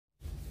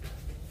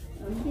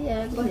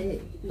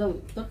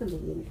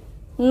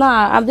না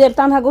আব্দুল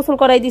তানহা গোসল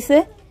করাই দিছে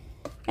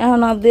এখন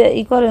আব্দুল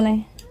ই করে নাই।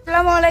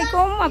 আসসালামু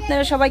আলাইকুম,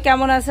 আপনারা সবাই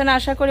কেমন আছেন?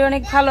 আশা করি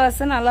অনেক ভালো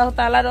আছেন। আল্লাহ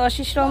তাআলার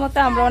অশেষ রহমতে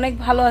আমরা অনেক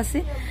ভালো আছি।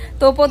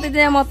 তো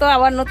প্রতিদিনের মতো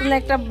আবার নতুন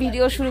একটা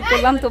ভিডিও শুরু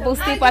করলাম। তো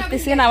বুঝতেই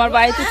পারতেছেন আমার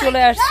বাড়িতে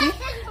চলে আসছি,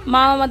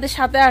 মা আমাদের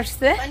সাথে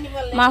আসছে।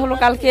 মা হলো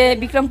কালকে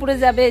বিক্রমপুরে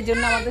যাবে, এই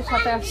জন্য আমাদের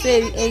সাথে আসছে।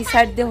 এই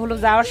সাইড দিয়ে হলো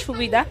যাওয়ার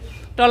সুবিধা,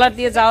 ট্রলার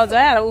দিয়ে যাওয়া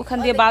যায়, আর ওখান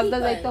দিয়ে বাসদা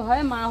যাইতে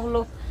হয়। মা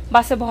হলো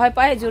বাসে ভয়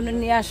পায়, এই জন্য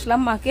নিয়ে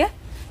আসলাম মাকে।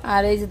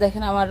 আর এই যে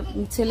দেখেন আমার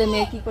ছেলে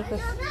মেয়ে কি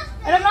করতেছে,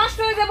 এটা নষ্ট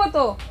হয়ে যাবো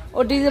তো, ও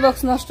ডিজে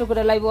বক্স নষ্ট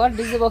করে লাইব। আর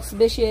ডিজে বক্স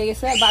বেশি হয়ে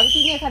গেছে। আর বাবু কি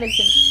নিয়ে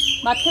খাচ্ছেন?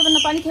 ভাত খাবেন না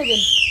পানি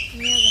খাবেন?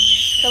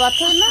 তো ভাত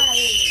খাবেন না?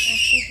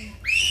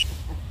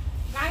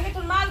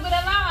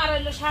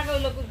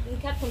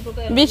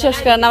 বিশেষ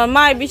করে না আমার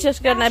মা, বিশেষ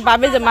করে না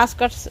বাবে যে মাছ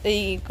কাটছে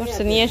এই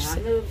করছে নিয়ে এসছে।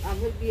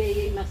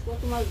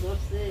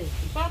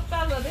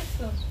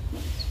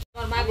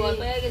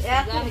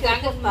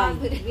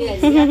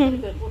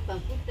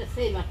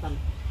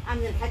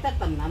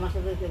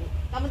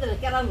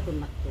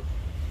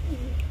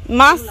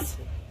 মাছ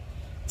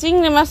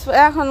চিংড়ি মাছ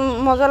এখন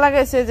মজা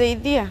লাগাইছে যে ই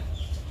দিয়া,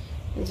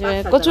 যে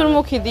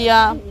কচুরমুখী দিয়া,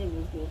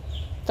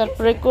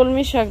 তারপরে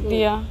কলমি শাক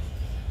দিয়া।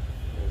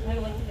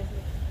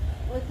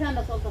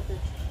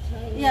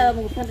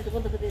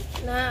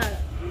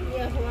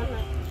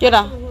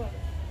 কেরা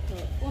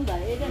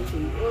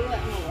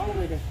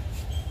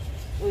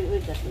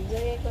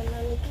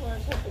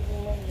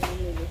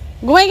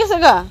ঘুমাই গেছে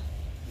গা?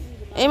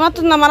 এই মাত্র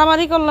না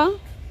মারামারি করলো।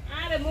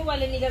 আরে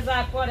মোবাইলে নিয়ে যা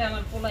করে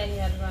আমার পোলাই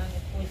নিয়ে আর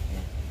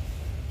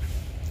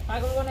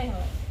পাগল বানাই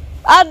হয়।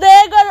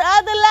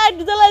 আদে লাইট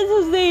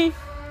জ্বালাইছিস দি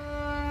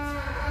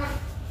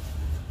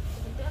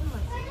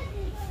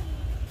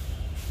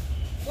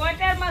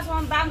কয়টার মাছ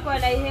দাম কয়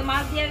না, এই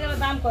মাছ দিয়ে গেলে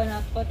দাম কয় না,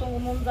 কত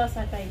মন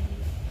যাচ্ছে তাই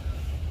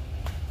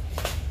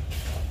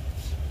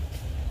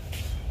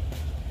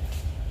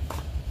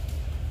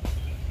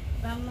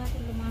দাম না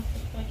করলে মাছ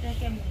কয়টা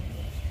কেমন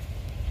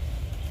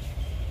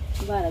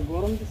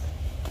গরম দিচ্ছে।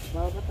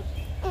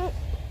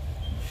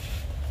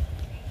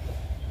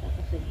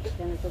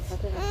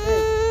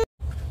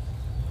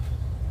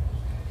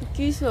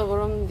 কি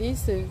গরম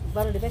দিছে?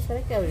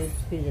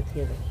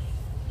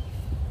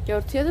 কেউ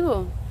থিয়ে দেবো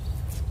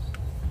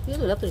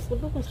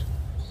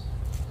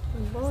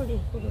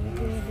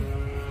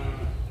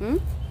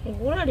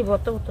গুড়াড়ি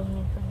ভর্তা ভর্তা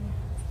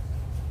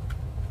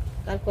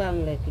কালকে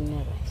আনলে কিনে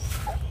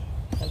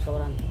কালকে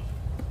আবার আনলে।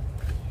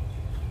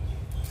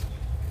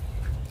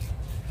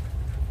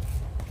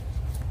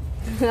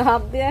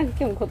 হাত দিয়ে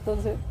কেমন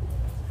করতেছে?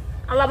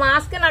 আল্লাহ মা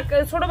আজকে না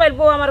ছোট ভাইয়ের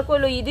বউ আমার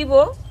কইলো ই দিব।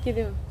 কি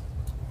দিব?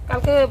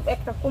 কালকে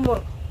একটা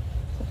কুমড়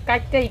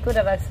কাটটা ই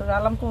করে রাখছে,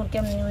 আলাম কুমড়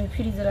কেমনি ওই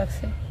ফ্রিজে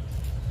রাখছে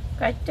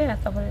কাটটা,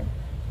 তারপরে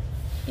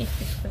পিস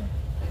পিস করে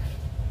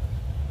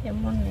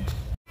এমন নেই।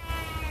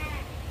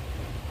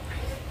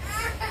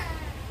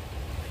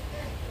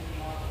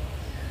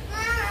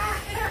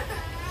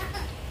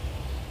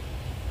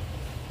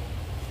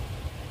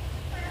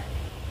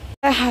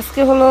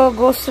 আজকে হলো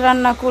গোশ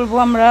রান্না করবো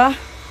আমরা।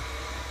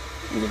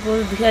 গোশ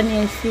ধুয়ে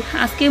নিয়ে এসেছি।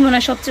 আজকে মনে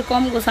হয় সবচেয়ে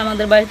কম গোশ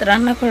আমাদের বাড়িতে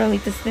রান্না করা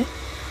হইতেছে,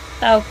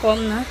 তাও কম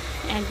না,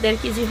 1-1.5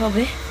 কেজি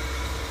হবে।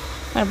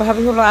 আর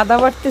ভাবি হলো আদা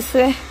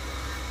বাটতেছে,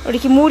 ওটা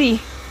কি মুড়ি,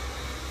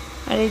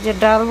 আর এই যে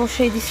ডাল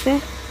বসাই দিছে।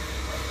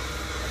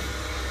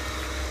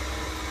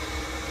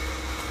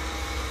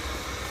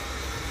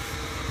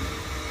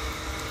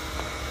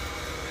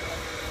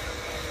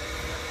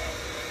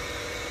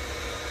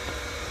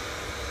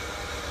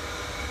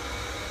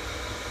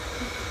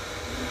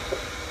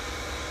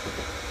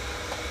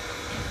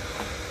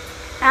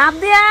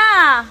 আবদিয়া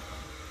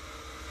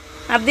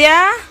আবদিয়া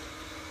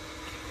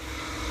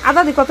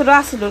আদা দি কতটা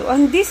আসছিল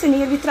দিছেন,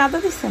 এর ভিতরে আদা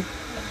দিচ্ছেন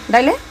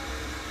ডাইলে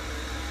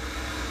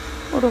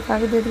ওটা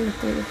কাকে দিয়ে দিলে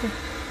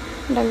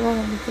ডাল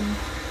বাগান দিতে।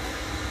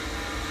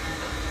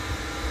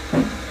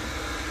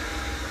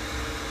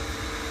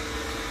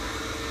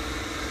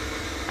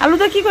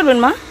 আলুটা কি করবেন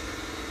মা?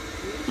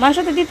 মার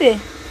সাথে দিতে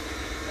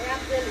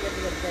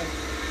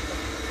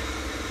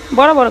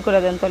বড় বড় করে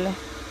দেন তাহলে।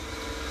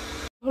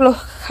 হলো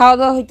খাওয়া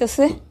দাওয়া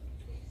হইতেছে।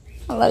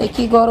 আল্লাহ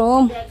কি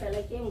গরম।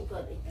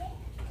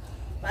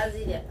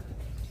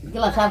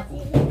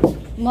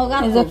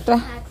 একটা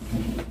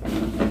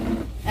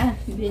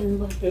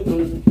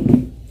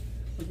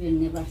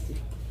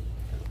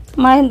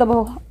মায়ের দেবো,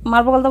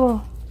 মার বগল দেবো।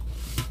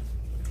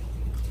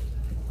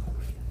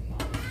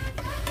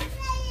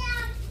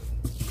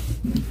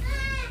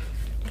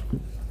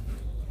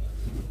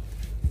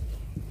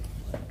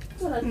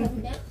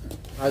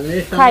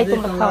 খাই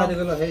তোমরা খাও।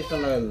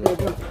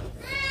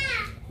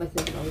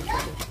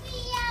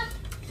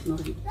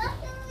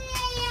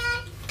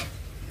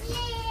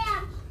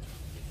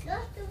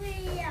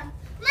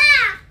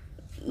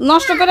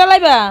 নষ্ট করে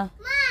লাইবা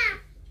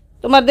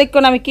তোমার দেখো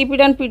না আমি কি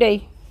পিডান পিডাই।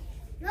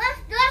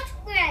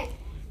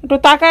 একটু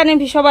তাকায়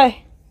নেবি সবাই।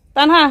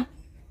 তানহা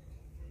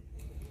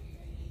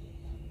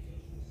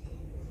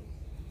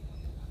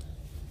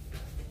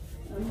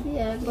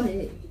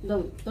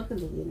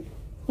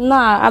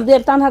না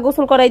আব্দুল তানহা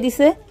গোসল করাই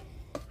দিছে।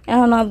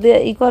 এখন আপনি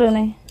ই করে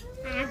নাই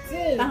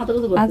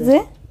আছে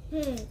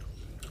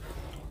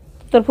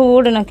তোর ফুবু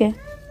ওঠে নাকি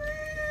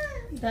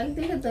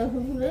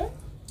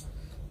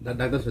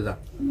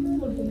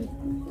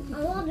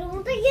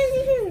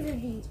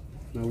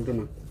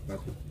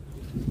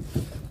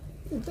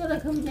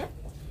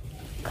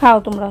খাও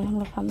তোমরা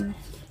আমরা খাম না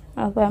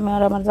আমি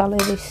আর আমার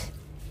জ্বালাই দিছি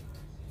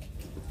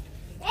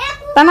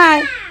তা নাই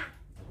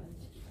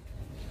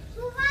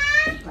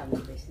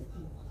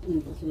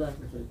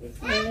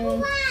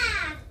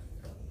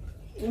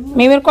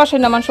মিমের কষাই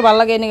না মাংস ভালো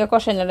লাগে এনেকে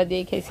কষাই নালা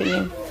দিয়ে খেয়েছি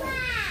মিম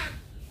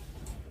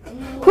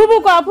ফুবু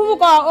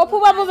ক ও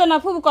ফুবা বোঝে না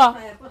ফুবু ক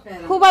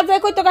ফুবা যে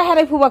কই তো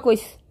হারাই ফুবা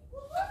কইস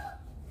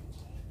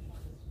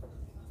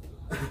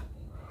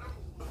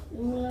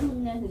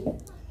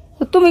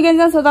তুমি কেন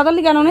জানছো দাদার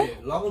লিগান নাই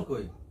লবণ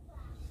কই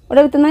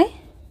ওটা ভিতর নাই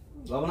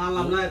লবণ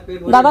আনলাম না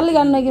দাদার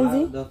লিগান নাই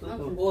গেঞ্জি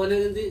ও হলে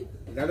গেঞ্জি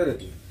দাদার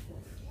কি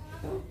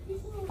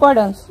কয়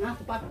ডান্স না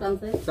পাঁচ ডান্স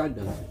চার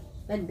ডান্স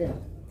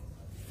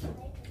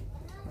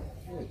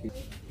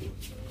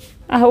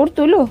উঠ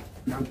তুলো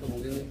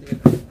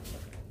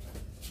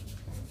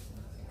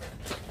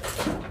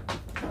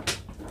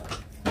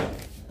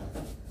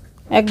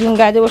একদিন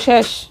গায়ে দেবো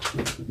শেষ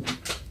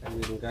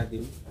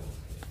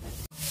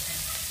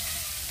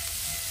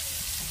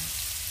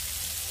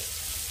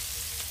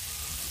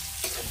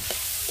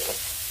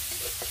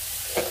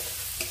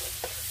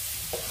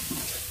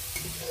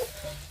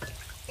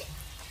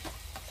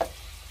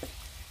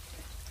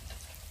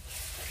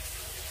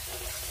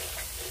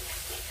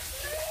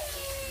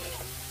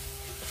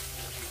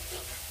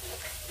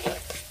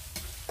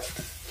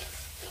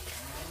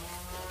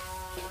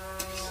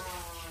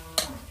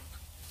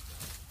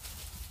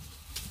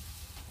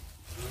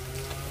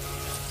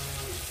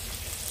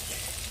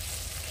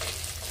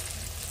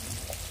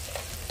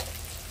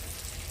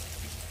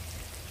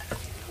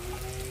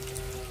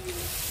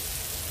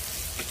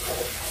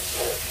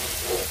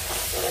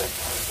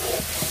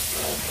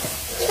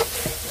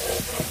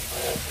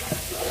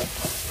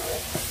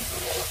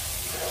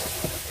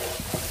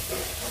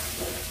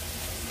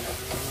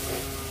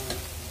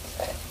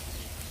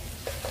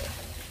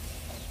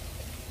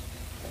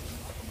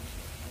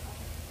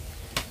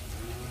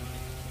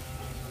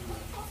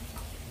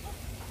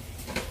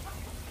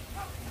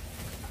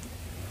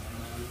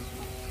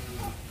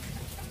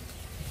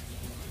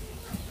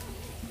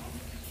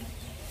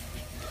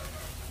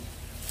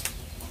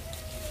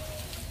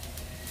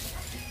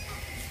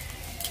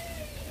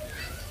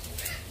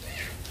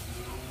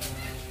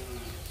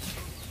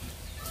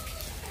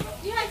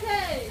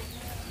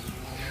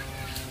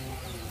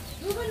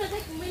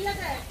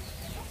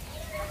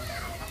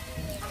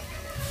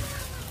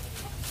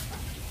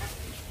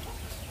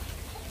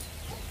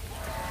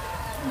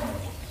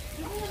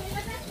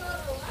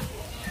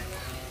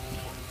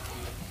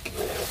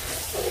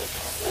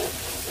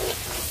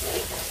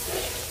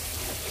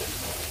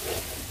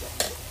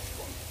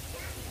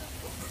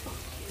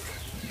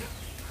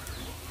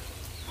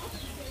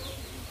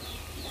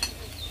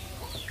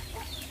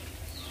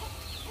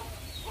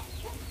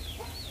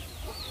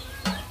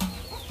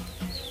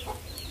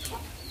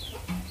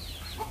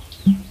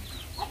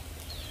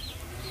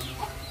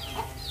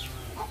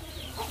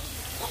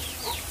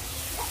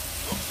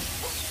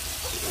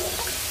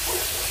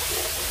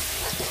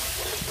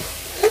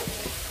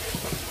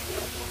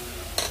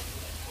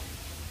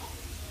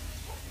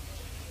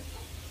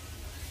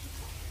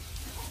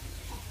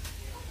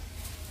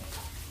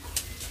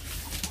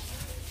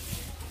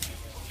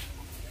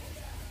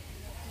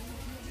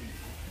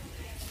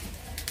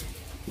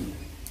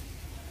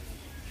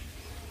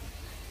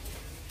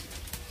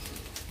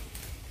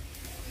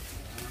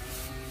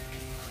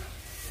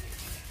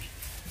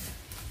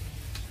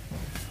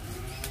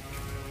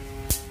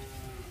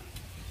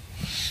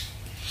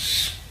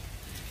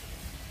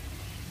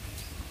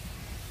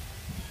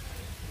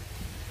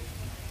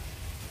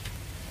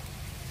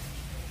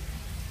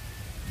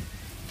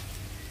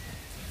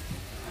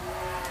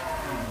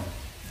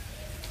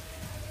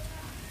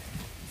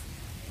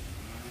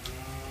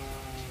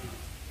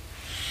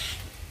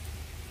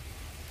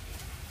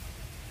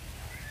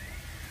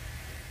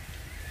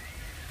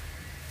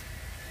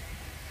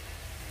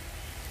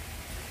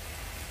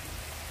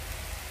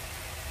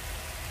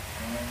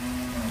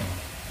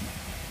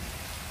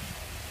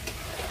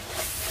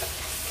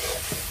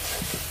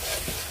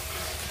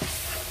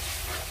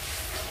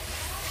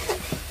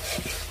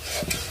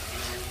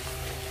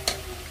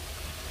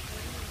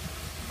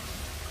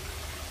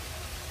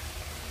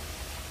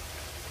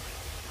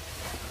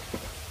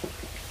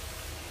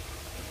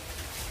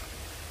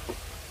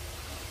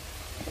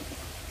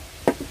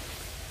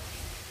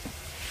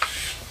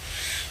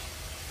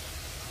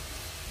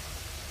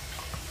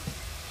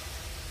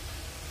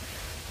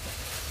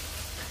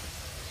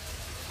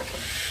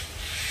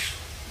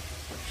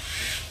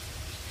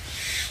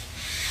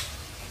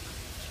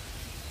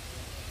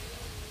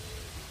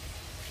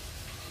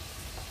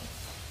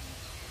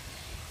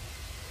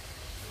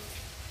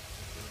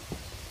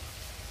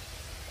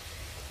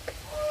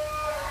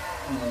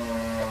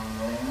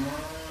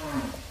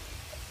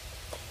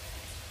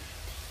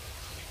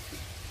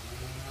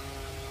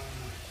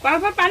কল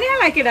পর পানি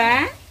হালাই কেডা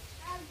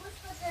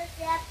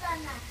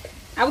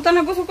আবু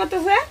তানা গোসল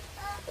করতেছে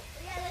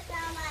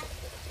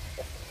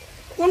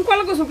কোন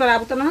কলে গোসল করে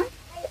আবু তানা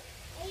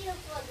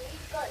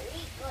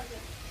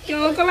কে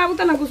ওই কলে আবু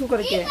তানা গোসল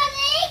করে কে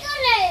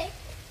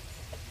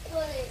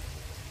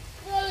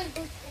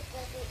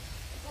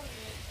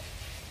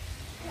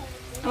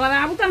আমার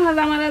আবু তানা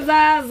আমার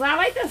যা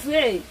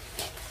যাওয়াইতেছে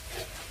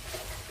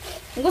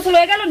গোসল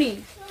হয়ে গেল নি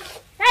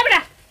হ্যাঁ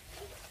বেটা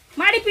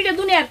মারি পিঠে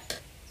দুনিয়ার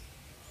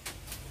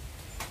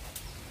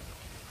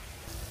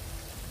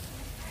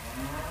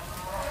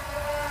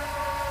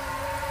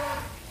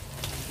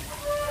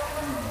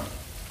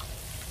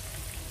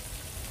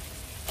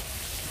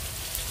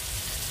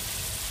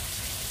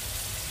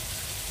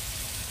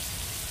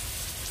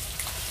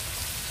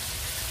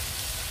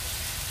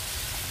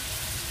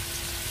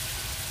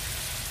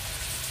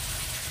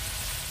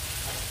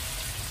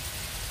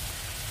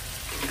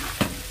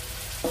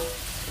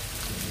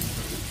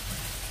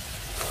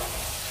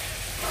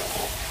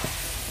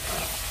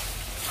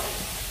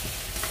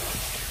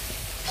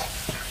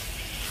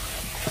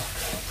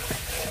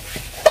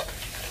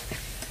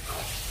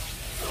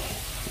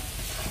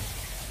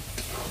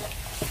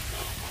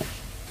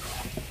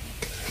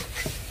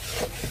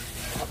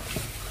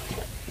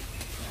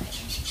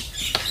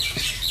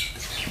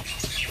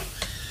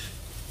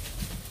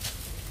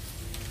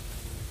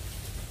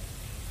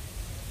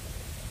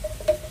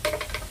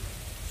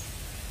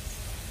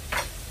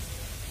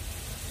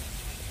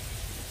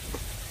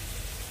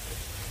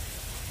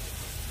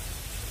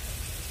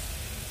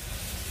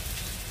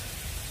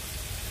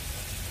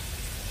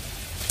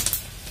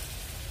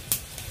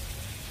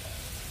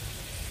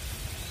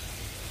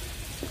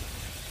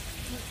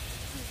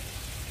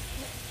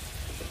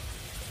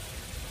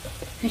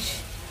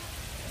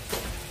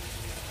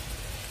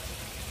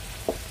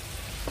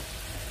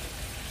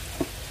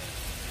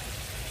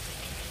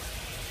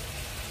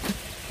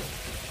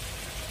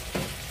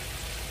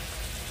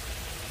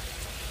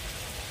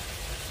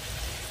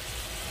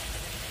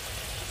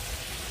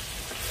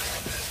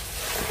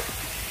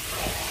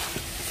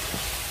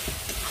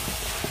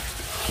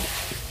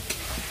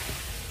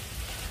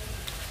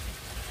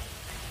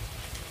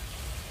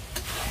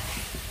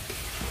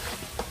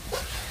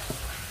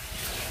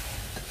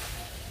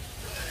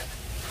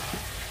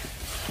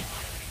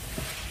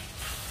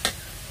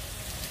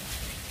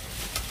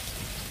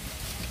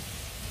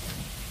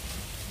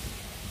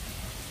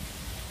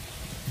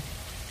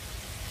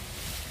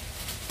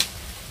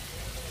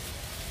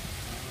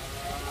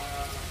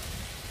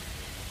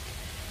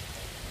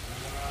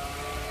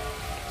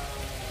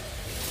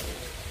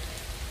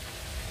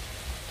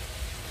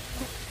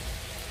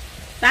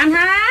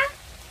তানহা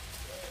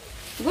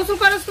গোসল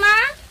করস না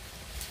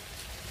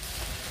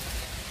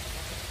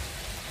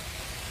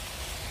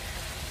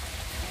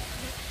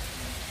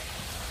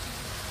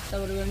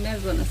তারপরে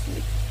মেজবান আছে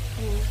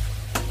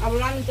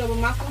আবার আমি তো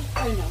মাছ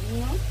খাই না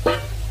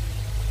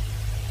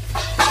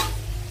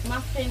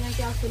মাছ খাই না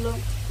কি আসলো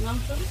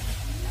মাংস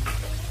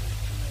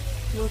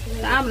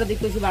আমরা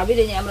দেখতেছি ভাবি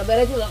রে আমরা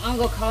বেড়াইছিলাম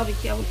অঙ্গ খাওয়া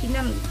দেখি আবার কিনে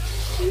আনবো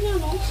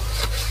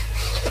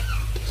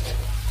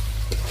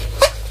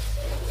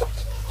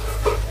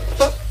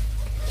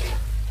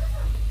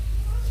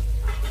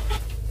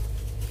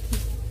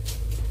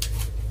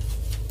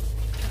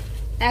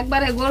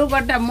একবারে গরু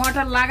গাড়টা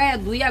মোটর লাগায়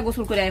ধুইয়া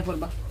গোসল করে আয়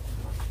পড়বা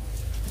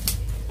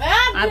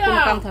আর কোনো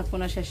কাম থাকবো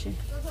না শেষে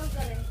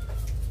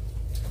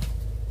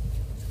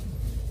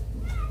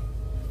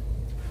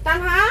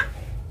তানহা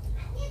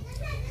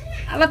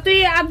আবার তুই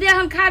আবদিয়া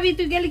এখন খাবি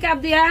তুই গেলি কি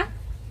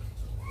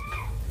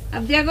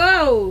আবদিয়া গো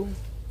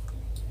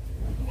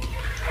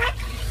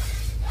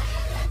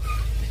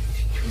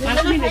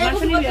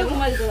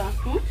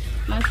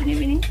মাংস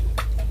নিবি নি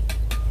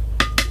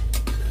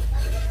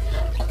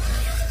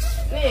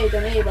এইটা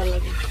নেই ভালো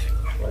লাগে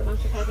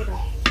মাংস খাইতে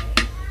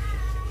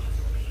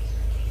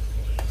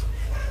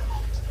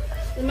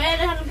মেয়ের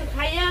এখন তো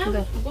খাইয়া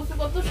গোসল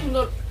কত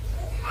সুন্দর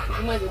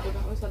ঘুমাই যেত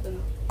ওই সাথে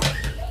না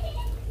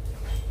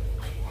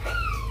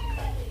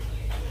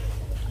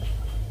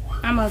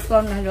আমার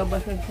কম না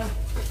অভ্যাস হয়েছে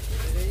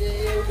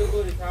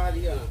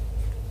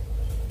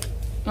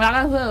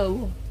লাগা হয়ে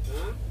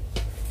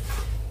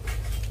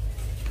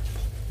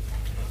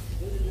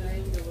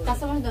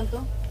কাঁচা মাছ দেন তো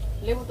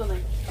লেবু তো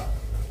নাই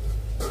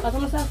কাঁচা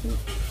মাছ আছে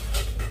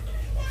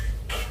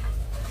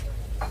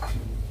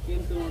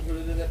কিন্তু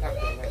শরীরে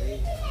থাকতে পারে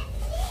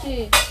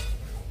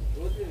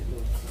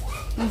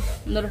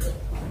ধরো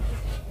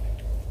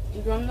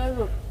জন্মের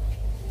রোগ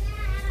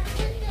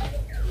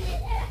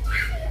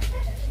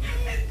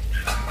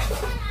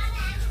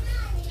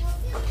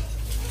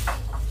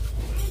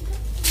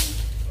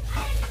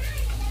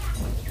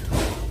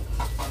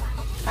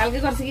কালকে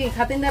করছে কি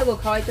খাতিনদার গো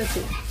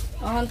খাওয়াইতেছে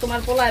তখন তোমার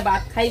পোলায়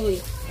ভাত খাইবই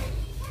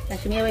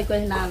মিয়া ভাই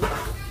কয়ে না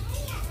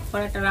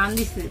পরে একটা রান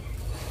দিছে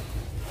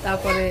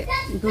তারপরে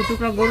 2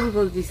 টুকরা গরুর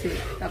গোশ দিছে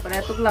তারপরে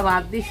এতগুলা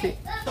ভাত দিছে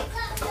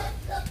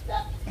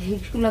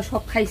এইগুলা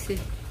সব খাইছে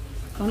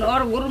এখন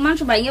ওর গরুর মাংস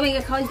ভাইঙ্গে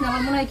ভাইঙ্গে খাওয়াইছে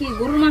আমার মনে হয় কি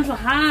গরুর মাংস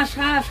হাঁস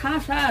হাঁস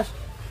হাঁস হাঁস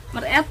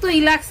আমার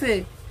এতই লাগছে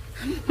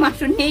মাংস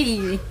নেই,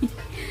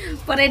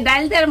 পরে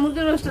ডাল দিয়ে আর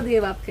মুরগির রোস্ট দিয়ে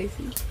ভাত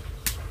খাইছি।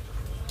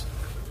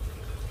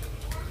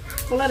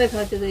 পোলা রেখা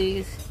হচ্ছে দিয়ে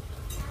গেছে।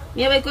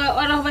 মেয়ে ভাই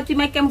ওরা হবে তুই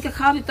মাইকে আমাকে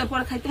খাওয়াবি,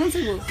 তারপরে খাইতে মন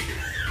চাইবো।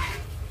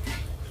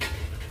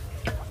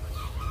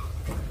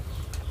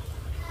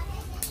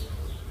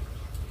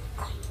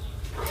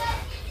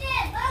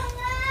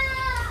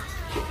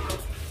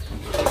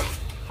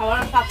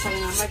 খাওয়ার স্বাদ থাকে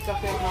না আমার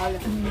কাছে খাওয়ালে।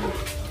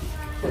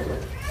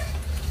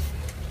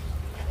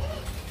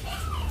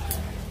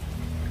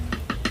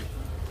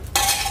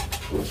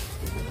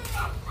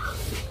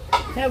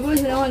 হ্যাঁ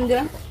বলছি না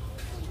মঞ্জুরা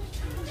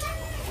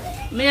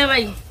মেয়ে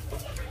ভাই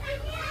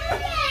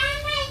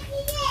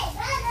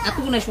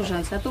এতগুলো শোষণ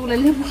আছে, এতগুলো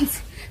লেবু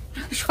আছে,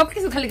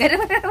 সবকিছু খালি গাড়ি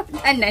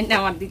নাই না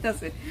আমার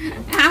দিতেছে।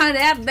 আমার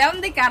দেওয়ান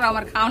দেখে আর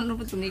আমার খাওয়ানোর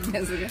প্রতি নিয়ে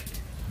গেছে।